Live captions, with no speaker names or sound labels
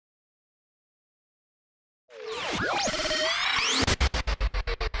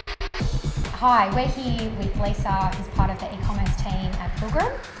Hi, we're here with Lisa, who's part of the e-commerce team at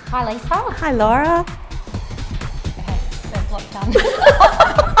Pilgrim. Hi Lisa. Hi Laura. Okay, first lot's done.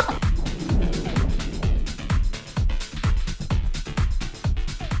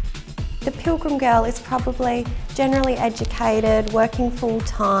 The Pilgrim girl is probably generally educated, working full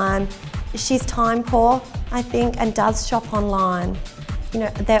time. She's time poor, I think, and does shop online. You know,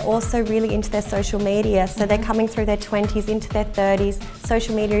 they're also really into their social media, so they're coming through their 20s into their 30s.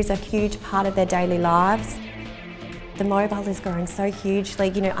 Social media is a huge part of their daily lives. The mobile is growing so hugely.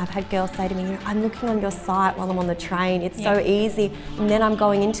 You know, I've had girls say to me, I'm looking on your site while I'm on the train, it's so easy. And then I'm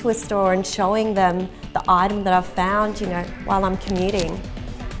going into a store and showing them the item that I've found, you know, while I'm commuting.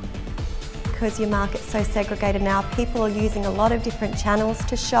 Because your market's so segregated now, people are using a lot of different channels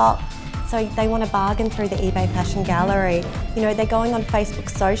to shop. So they want to bargain through the eBay Fashion Gallery. You know, they're going on Facebook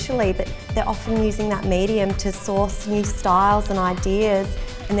socially, but they're often using that medium to source new styles and ideas,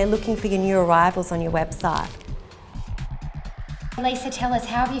 and they're looking for your new arrivals on your website. Lisa, tell us,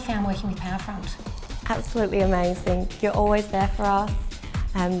 how have you found working with Powerfront? Absolutely amazing. You're always there for us.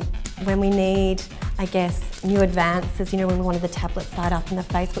 When we need, I guess, new advances, you know, when we wanted the tablet site up and the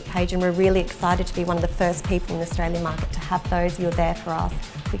Facebook page, and we're really excited to be one of the first people in the Australian market to have those, you're there for us.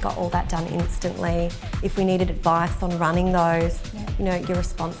 We got all that done instantly. If we needed advice on running those, you know, your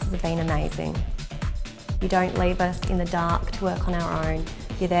responses have been amazing. You don't leave us in the dark to work on our own.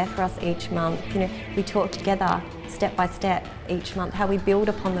 You're there for us each month. You know, we talk together step by step each month, how we build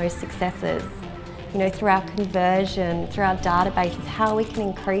upon those successes. You know, through our conversion, through our databases, how we can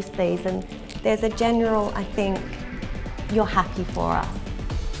increase these. And there's a general, I think, you're happy for us.